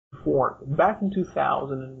before. Back in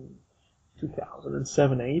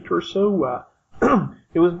 2007, 8 or so,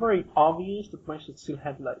 it was very obvious that Microsoft still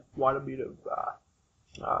had like quite a bit of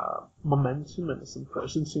momentum and some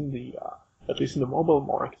presence in the at least in the mobile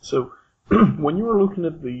market. So when you were looking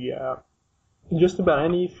at the just about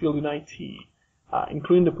any field in IT,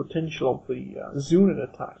 including the potential of the Zune at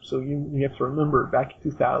the time. So you have to remember back in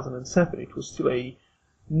 2007, it was still a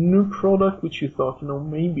new product which you thought,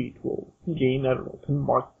 maybe it will gain,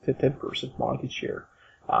 10% market share.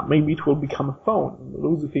 Maybe it will become a phone. And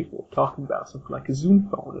loads of people were talking about something like a Zune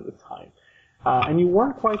phone at the time. And you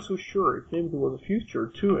weren't quite so sure if maybe there was a future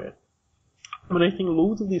to it. But I think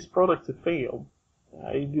loads of these products have failed.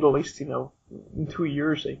 I did a list, in 2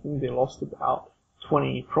 years, I think they lost about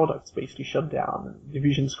 20 products, basically shut down, and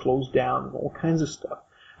divisions closed down, and all kinds of stuff.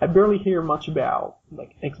 I barely hear much about,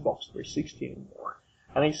 like, Xbox 360 anymore.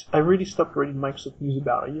 And I really stopped reading Microsoft news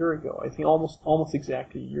about a year ago. I think almost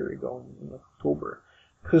exactly a year ago in October.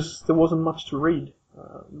 Because there wasn't much to read.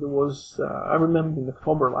 I remember in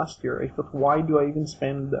October last year, I thought, why do I even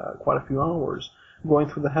spend quite a few hours going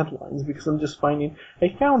through the headlines? Because I'm just I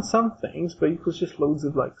found some things, but it was just loads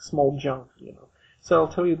of like small junk, So I'll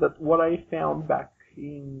tell you that what I found back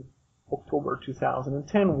in October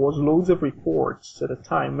 2010 was loads of reports at a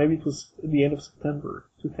time, maybe it was at the end of September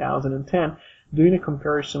 2010, doing a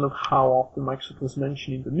comparison of how often Microsoft was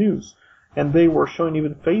mentioned in the news. And they were showing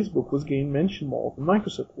even Facebook was getting mentioned more than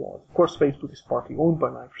Microsoft was. Of course, Facebook is partly owned by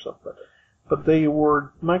Microsoft, but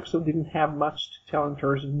Microsoft didn't have much to tell in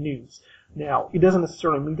terms of news. Now, it doesn't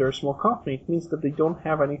necessarily mean they're a small company. It means that they don't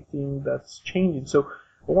have anything that's changing. So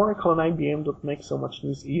Oracle and IBM don't make so much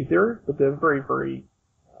news either, but they're very, very,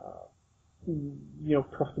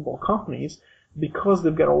 profitable companies because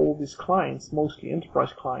they've got all these clients, mostly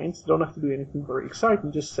enterprise clients. They don't have to do anything very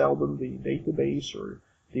exciting, just sell them the database or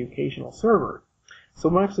the occasional server. So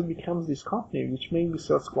Microsoft becomes this company which maybe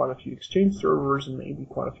sells quite a few Exchange servers, and maybe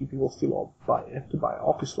quite a few people still have to buy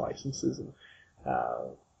Office licenses, and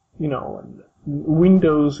and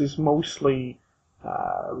Windows is mostly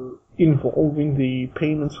involving the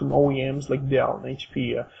payments from OEMs like Dell and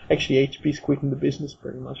HP. Actually, HP is quitting the business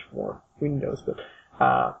pretty much for Windows, but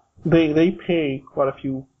they pay quite a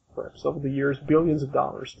few, perhaps over the years, billions of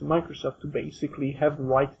dollars to Microsoft to basically have the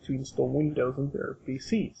right to install Windows on their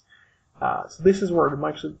PCs. So this is where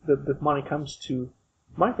the money comes to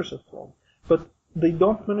Microsoft from. But they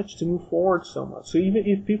don't manage to move forward so much. So even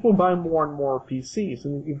if people buy more and more PCs,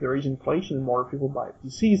 and if there is inflation and more people buy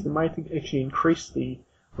PCs, they might actually increase the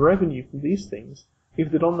revenue from these things.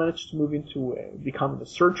 If they don't manage to move into becoming a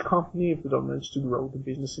search company, if they don't manage to grow the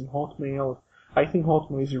business in Hotmail, I think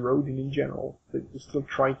Hotmail is eroding in general. They still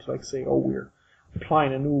try to say, oh, we're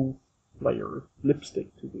applying a new layer of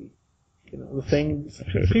lipstick to the thing.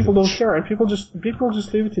 People don't care, and people just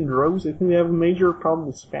leave it in rows. I think they have a major problem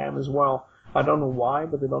with spam as well. I don't know why,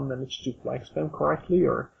 but they don't manage to flag spam correctly,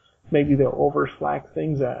 or maybe they'll over-flag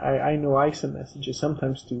things. I know I send messages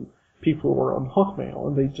sometimes to people who are on Hotmail,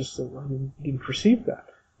 and they just didn't receive that.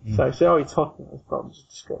 So I say, oh, it's Hotmail, it's probably just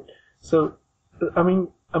destroyed. So, I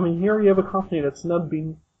mean, here you have a company that's not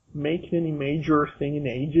been making any major thing in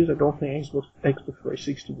ages. I don't think Xbox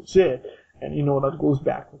 360 was it, and that goes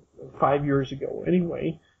back 5 years ago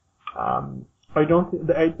anyway. I don't think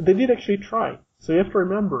they did actually try. So you have to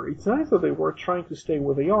remember, it's nice that they were trying to stay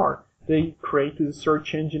where they are. They created a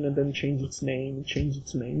search engine and then changed its name and changed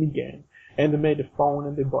its name again. And they made a phone,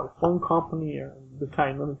 and they bought a phone company, at the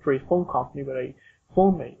time, not a trade phone company, but a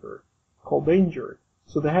phone maker called Danger.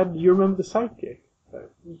 So they had, you remember the Sidekick?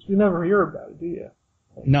 You never hear about it, do you?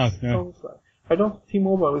 No. I don't think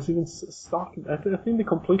T-Mobile is even stocking. I think they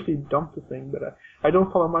completely dumped the thing, but I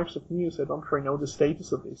don't follow Microsoft News. I don't really know the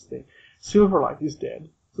status of this thing. Silverlight is dead.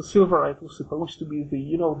 So Silverlight was supposed to be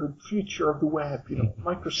the future of the web,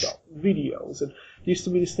 Microsoft videos. And there used to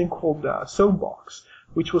be this thing called Soapbox,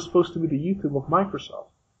 which was supposed to be the YouTube of Microsoft.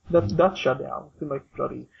 That shut down.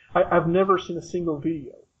 I've never seen a single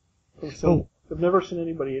video from Soapbox. I've never seen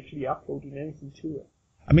anybody actually uploading anything to it.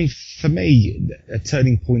 I mean, for me, a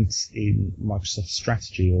turning point in Microsoft's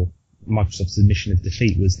strategy, or Microsoft's admission of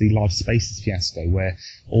defeat, was the Live Spaces fiasco, where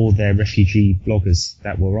all their refugee bloggers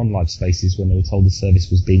that were on Live Spaces, when they were told the service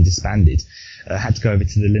was being disbanded, had to go over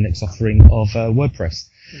to the Linux offering of WordPress.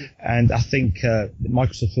 Mm-hmm. And I think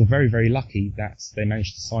Microsoft were very, very lucky that they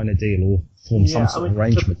managed to sign a deal or form some sort of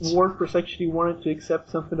arrangement. WordPress actually wanted to accept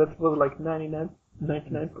something that was like 99%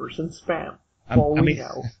 spam.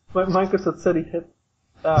 But Microsoft said it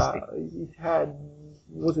had,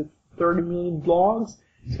 was it 30 million blogs?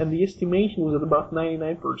 And the estimation was that about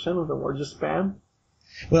 99% of them were just spam.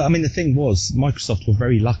 Well, I mean, the thing was, Microsoft were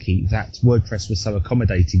very lucky that WordPress was so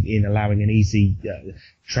accommodating in allowing an easy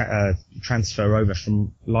transfer over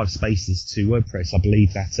from Live Spaces to WordPress. I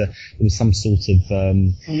believe that there was some sort of...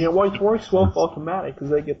 well, it works well for automatic because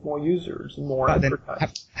they get more users and more advertising.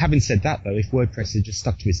 Having said that, though, if WordPress had just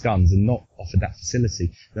stuck to its guns and not offered that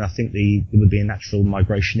facility, then I think there would be a natural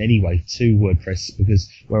migration anyway to WordPress, because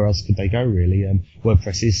where else could they go, really?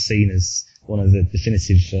 WordPress is seen as one of the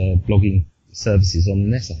definitive blogging services on the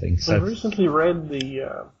net, I think. So I recently read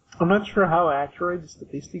I'm not sure how accurate the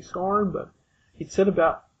statistics are, but it said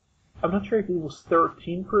I'm not sure if it was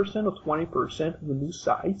 13% or 20% of the new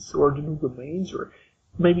sites or the new domains, or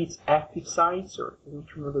maybe it's active sites, or I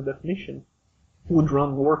don't remember the definition, would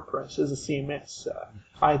run WordPress as a CMS,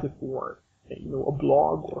 either for a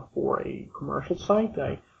blog or for a commercial site.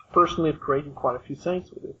 I personally have created quite a few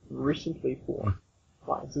sites with it recently for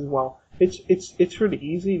clients as well. It's really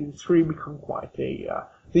easy. It's really become quite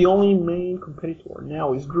the only main competitor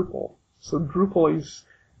now is Drupal. So Drupal is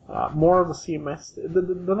more of a CMS.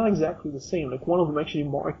 They're not exactly the same. Like, one of them actually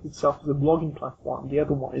markets itself as a blogging platform. The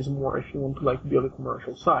other one is more if you want to build a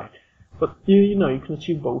commercial site. But you can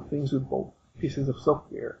achieve both things with both pieces of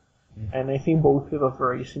software. And I think both have a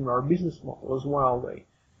very similar business model as well.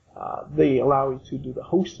 They allow you to do the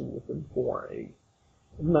hosting with them for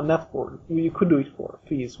you could do it for a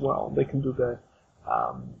fee as well. They can do the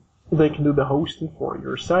hosting for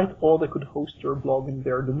your site, or they could host your blog in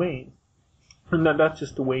their domain. And that's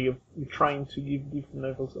just a way of trying to give different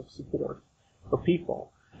levels of support for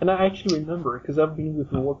people. And I actually remember, because I've been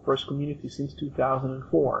with the WordPress community since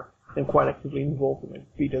 2004, and quite actively involved in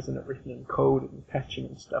betas and everything, and code and patching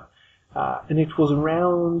and stuff. And it was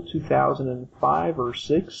around 2005 or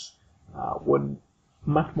 6 when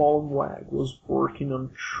Matt Mullenweg was working on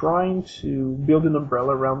trying to build an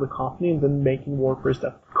umbrella around the company and then making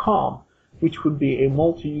WordPress.com, which would be a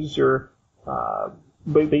multi-user,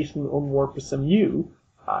 based on WordPress MU.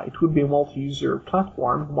 It would be a multi-user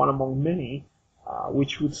platform, one among many,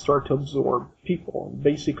 which would start to absorb people and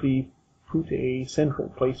basically put a central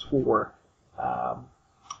place for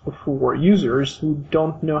users who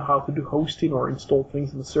don't know how to do hosting or install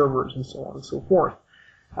things in the servers and so on and so forth.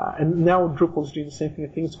 And now Drupal is doing the same thing. I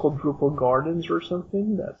think it's called Drupal Gardens or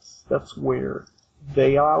something. That's where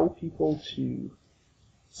they allow people to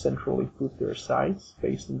centrally put their sites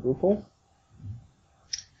based on Drupal.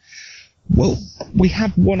 Well, we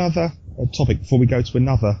have one other topic before we go to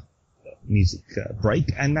another music break,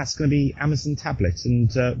 and that's going to be Amazon Tablet.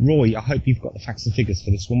 And Roy, I hope you've got the facts and figures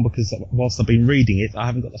for this one, because whilst I've been reading it, I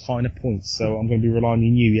haven't got the finer points, so I'm going to be relying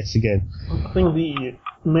on you yet again. I think the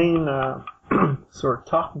main sort of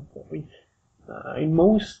talking point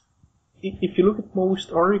if you look at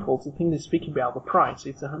most articles, I think they speak about the price.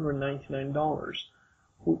 It's $199,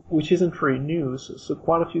 which isn't very new. So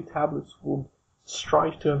quite a few tablets would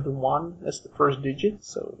strive to have the 1 as the first digit,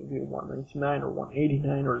 so it'd be 199 or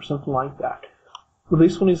 189 or something like that. But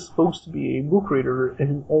this one is supposed to be a book reader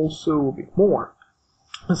and also a bit more.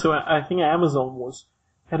 And so I think Amazon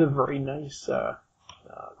had a very nice,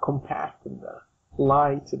 compact and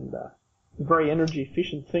light and very energy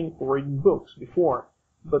efficient thing for reading books before,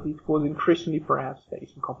 but it was increasingly perhaps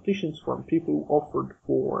facing competitions from people who offered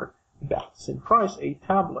for about the same price a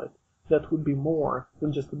tablet that would be more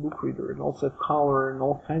than just a book reader and also have color and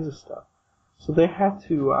all kinds of stuff. So they had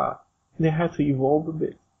to evolve a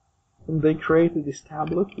bit, and they created this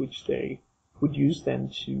tablet which they would use then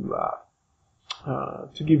to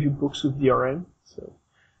give you books with DRM. So,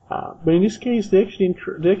 but in this case, they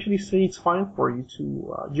actually say it's fine for you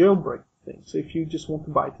to jailbreak things. So if you just want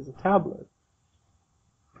to buy it as a tablet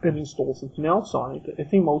and install something else on it, I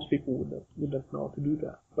think most people would not know how to do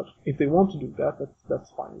that. But if they want to do that,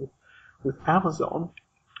 that's fine. With Amazon,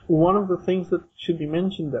 one of the things that should be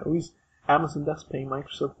mentioned though is Amazon does pay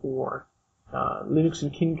Microsoft for Linux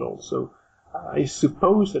and Kindle. So I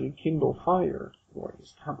suppose that in Kindle Fire, or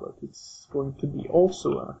this tablet, it's going to be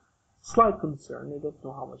also a slight concern. I don't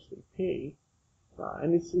know how much they pay,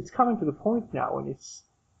 and it's coming to the point now, and it's,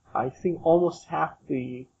 I think, almost half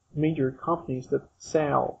the major companies that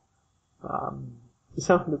sell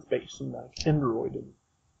something that's based on like Android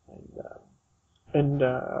and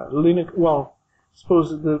Linux. Well, I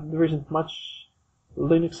suppose there isn't much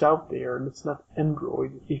Linux out there that's not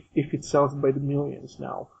Android if it sells by the millions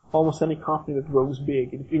now. Almost any company that grows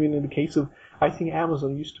big, and even in the case of, I think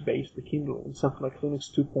Amazon used to base the Kindle on something like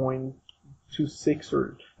Linux 2.26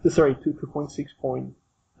 or, sorry,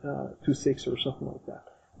 2.6.26 or something like that.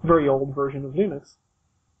 Very old version of Linux,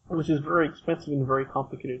 which is very expensive and very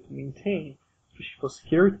complicated to maintain, especially for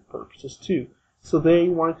security purposes too. So they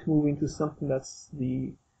wanted to move into something that's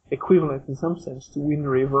the equivalent in some sense to Wind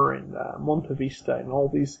River and Monte Vista and all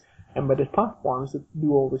these embedded platforms that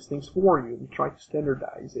do all these things for you and try to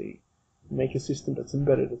standardize make a system that's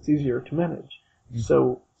embedded that's easier to manage.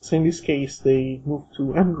 So in this case, they moved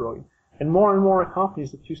to Android. And more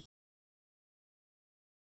companies that used